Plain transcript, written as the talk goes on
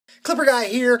Clipper Guy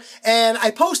here, and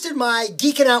I posted my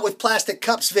Geeking Out with Plastic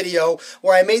Cups video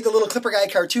where I made the little Clipper Guy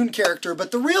cartoon character, but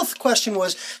the real question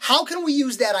was, how can we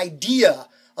use that idea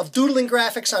of doodling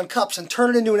graphics on cups and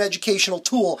turn it into an educational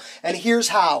tool? And here's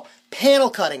how. Panel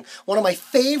cutting, one of my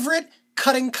favorite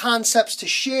cutting concepts to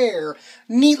share.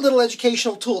 Neat little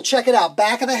educational tool. Check it out.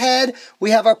 Back of the head,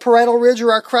 we have our parietal ridge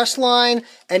or our crest line,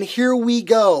 and here we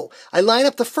go. I line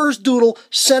up the first doodle,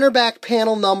 center back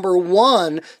panel number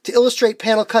 1 to illustrate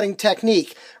panel cutting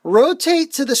technique.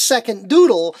 Rotate to the second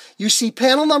doodle, you see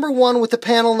panel number 1 with the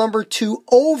panel number 2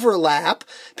 overlap.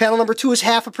 Panel number 2 is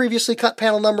half a previously cut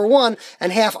panel number 1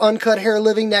 and half uncut hair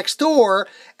living next door.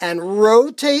 And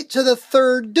rotate to the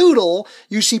third doodle,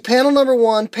 you see panel number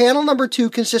 1, panel number 2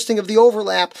 consisting of the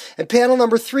overlap, and panel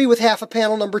number 3 with half a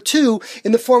panel number 2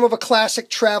 in the form of a classic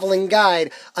traveling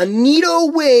guide. A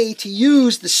neato way to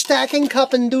use the stacking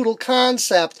cup and doodle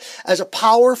concept as a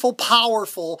powerful,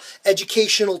 powerful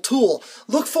educational tool.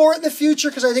 Look for it in the future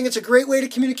because I think it's a great way to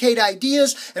communicate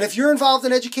ideas, and if you're involved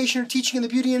in education or teaching in the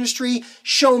beauty industry,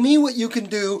 show me what you can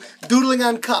do doodling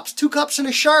on cups. 2 cups and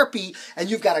a Sharpie, and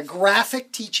you've got a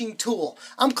graphic teaching tool.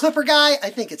 I'm Clipper Guy. I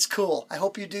think it's cool. I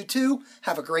hope you do too.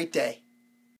 Have a great day.